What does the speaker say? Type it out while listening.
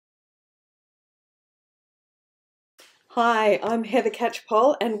Hi, I'm Heather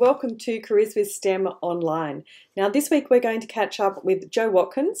Catchpole and welcome to Careers with STEM Online. Now, this week we're going to catch up with Jo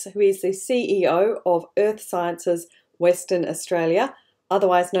Watkins, who is the CEO of Earth Sciences Western Australia,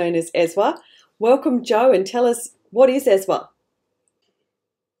 otherwise known as ESWA. Welcome, Jo, and tell us, what is ESWA?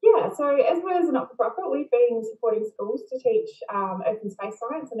 So as well as a not-for-profit, we've been supporting schools to teach earth and space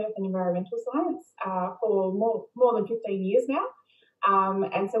science and earth and environmental science for more than 15 years now.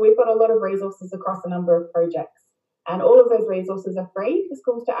 And so we've got a lot of resources across a number of projects. And all of those resources are free for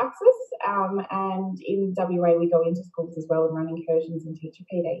schools to access. And in WA, we go into schools as well and run incursions and teacher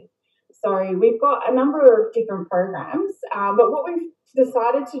PD. So we've got a number of different programs, but what we've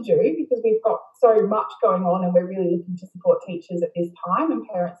decided to do, because we've got so much going on and we're really looking to support teachers at this time and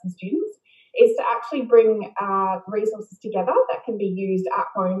parents and students, is to actually bring resources together that can be used at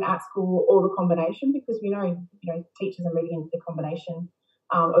home, at school, or the combination, because we know, teachers are moving into the combination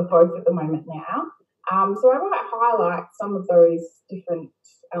of both at the moment now. So I want to highlight some of those different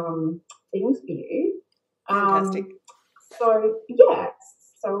things for you. Fantastic. So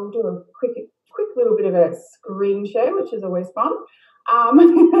we'll do a quick little bit of a screen share, which is always fun.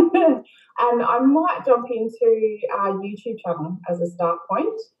 And I might jump into our YouTube channel as a start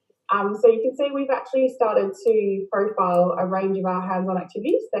point. So you can see we've actually started to profile a range of our hands-on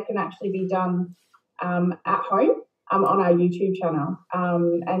activities that can actually be done at home on our YouTube channel.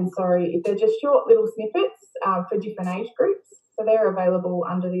 And so they're just short little snippets for different age groups. So they're available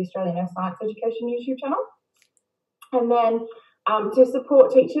under the Australian Earth Science Education YouTube channel. And then to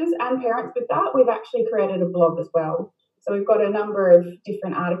support teachers and parents with that, we've actually created a blog as well. So we've got a number of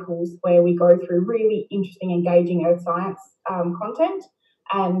different articles where we go through really interesting, engaging earth science content,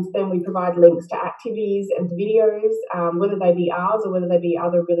 and then we provide links to activities and to videos, whether they be ours or whether they be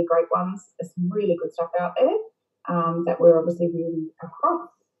other really great ones. There's some really good stuff out there that we're obviously really across.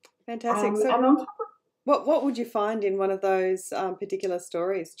 Fantastic. So and on top of what would you find in one of those particular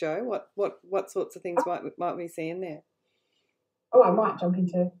stories, Jo? What sorts of things might we see in there? Oh, I might jump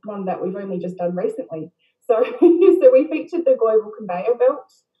into one that we've only just done recently. So, so we featured the global conveyor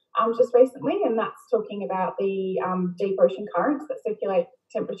belt just recently, and that's talking about the deep ocean currents that circulate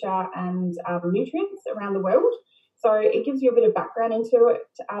temperature and nutrients around the world. So it gives you a bit of background into it,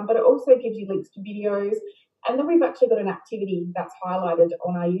 but it also gives you links to videos. And then we've actually got an activity that's highlighted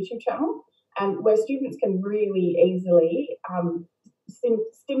on our YouTube channel, and where students can really easily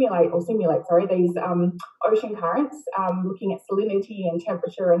simulate these ocean currents, looking at salinity and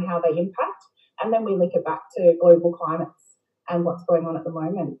temperature and how they impact, and then we link it back to global climates and what's going on at the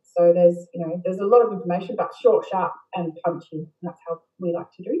moment. So there's a lot of information, but short, sharp, and punchy. And that's how we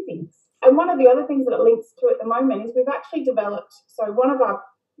like to do things. And one of the other things that it links to at the moment is we've actually developed. So one of our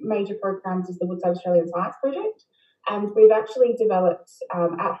major programs is the Woodside Australian Science Project, and we've actually developed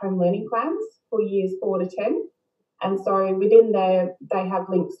at-home learning plans for years 4 to 10. And so within there, they have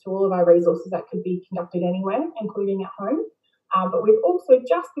links to all of our resources that could be conducted anywhere, including at home. But we've also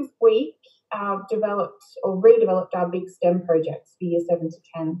just this week developed or redeveloped our big STEM projects for year 7 to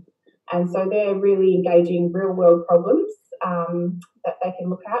 10. And so they're really engaging real world problems that they can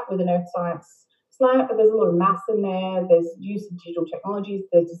look at with an earth science slant, but there's a lot of maths in there, there's use of digital technologies,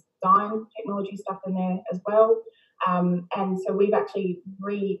 there's design technology stuff in there as well. And so we've actually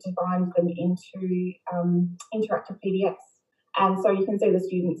redesigned them into interactive PDFs. And so you can see the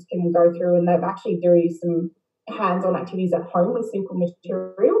students can go through and they've actually do some hands-on activities at home with simple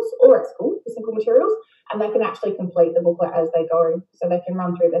materials or at school with simple materials, and they can actually complete the booklet as they go. So they can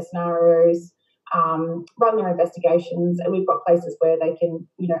run through their scenarios, run their investigations, and we've got places where they can,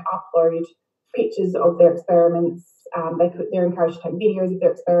 upload pictures of their experiments. They're encouraged to take videos of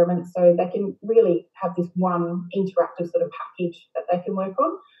their experiments, so they can really have this one interactive sort of package that they can work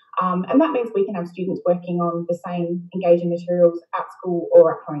on. And that means we can have students working on the same engaging materials at school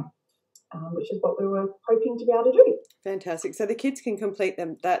or at home, which is what we were hoping to be able to do. Fantastic. So the kids can complete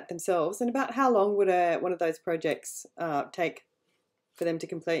that themselves. And about how long would one of those projects take for them to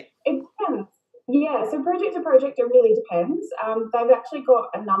complete? It depends. Yeah, so project to project, it really depends. They've actually got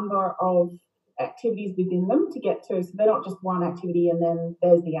a number of activities within them to get to, so they're not just one activity and then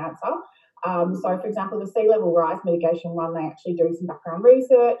there's the answer. So for example, the sea level rise mitigation one, they actually do some background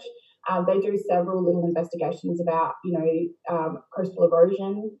research. They do several little investigations about coastal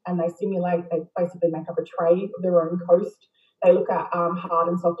erosion, and they basically make up a trade of their own coast. They look at hard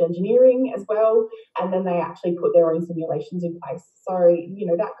and soft engineering as well, and then they actually put their own simulations in place. So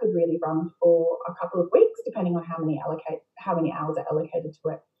that could really run for a couple of weeks depending on how many hours are allocated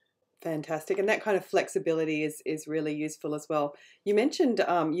to it. Fantastic. And that kind of flexibility is really useful as well. You mentioned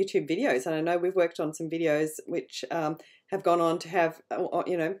YouTube videos, and I know we've worked on some videos which have gone on to have,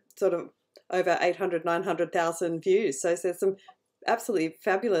 sort of over 800, 900,000 views. So there's some absolutely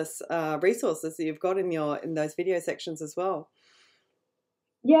fabulous resources that you've got in those video sections as well.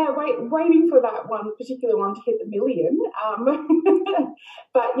 Yeah, waiting for that one particular one to hit the million.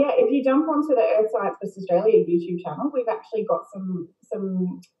 But yeah, if you jump onto the Earth Science West Australia YouTube channel, we've actually got some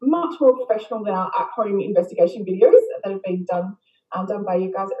much more professional than our at-home investigation videos that have been done by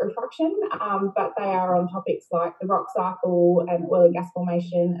you guys at Refraction. But they are on topics like the rock cycle and oil and gas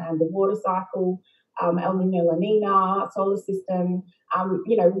formation and the water cycle, El Nino La Nina, solar system.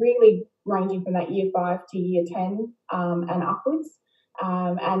 Really ranging from that year 5 to year 10 and upwards.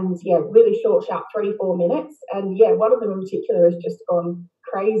 And yeah, really short, sharp, 3-4 minutes. And yeah, one of them in particular has just gone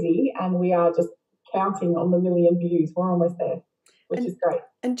crazy, and we are just counting on the million views. We're almost there, which is great.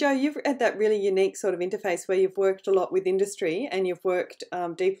 And Jo, you've had that really unique sort of interface where you've worked a lot with industry and you've worked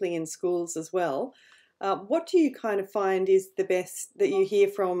deeply in schools as well. What do you kind of find is the best that you hear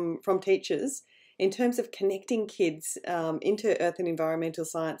from teachers in terms of connecting kids into earth and environmental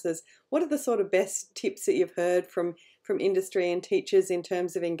sciences? What are the sort of best tips that you've heard from industry and teachers in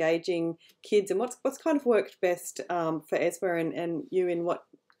terms of engaging kids, and what's kind of worked best for ESWA and you in what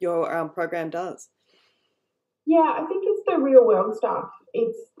your program does? Yeah, I think it's the real world stuff.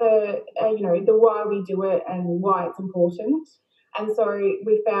 It's the the why we do it and why it's important. And so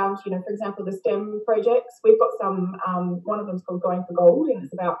we found, for example, the STEM projects, we've got some, one of them's called Going for Gold, and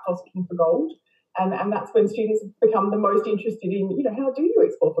it's about prospecting for gold. And that's when students become the most interested in, how do you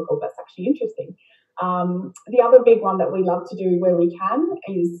explore for gold? That's actually interesting. The other big one that we love to do where we can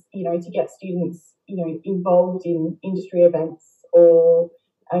is, to get students, involved in industry events or,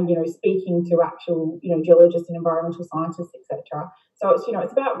 speaking to actual, geologists and environmental scientists, etc. So it's,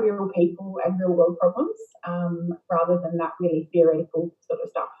 it's about real people and real world problems rather than that really theoretical sort of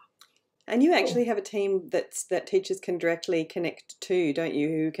stuff. And you actually have a team that teachers can directly connect to, don't you,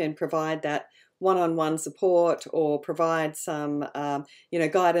 who can provide that one-on-one support or provide some,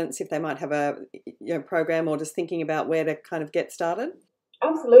 guidance if they might have a program or just thinking about where to kind of get started?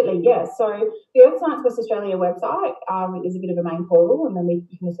 Absolutely, yeah. So the Earth Science West Australia website is a bit of a main portal, and then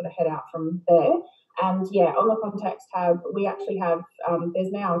you can sort of head out from there. And yeah, on the contacts tab, we actually have,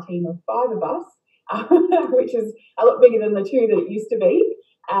 there's now a team of 5 of us, which is a lot bigger than the 2 that it used to be.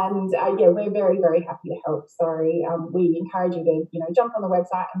 And yeah, we're very, very happy to help. So we encourage you to, jump on the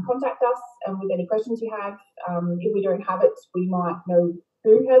website and contact us with any questions you have. If we don't have it, we might know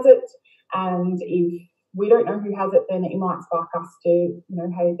who has it. And if we don't know who has it, then it might spark us to,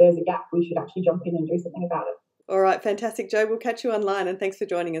 hey, there's a gap. We should actually jump in and do something about it. All right, fantastic, Jo. We'll catch you online, and thanks for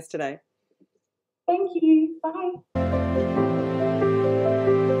joining us today. Thank you. Bye.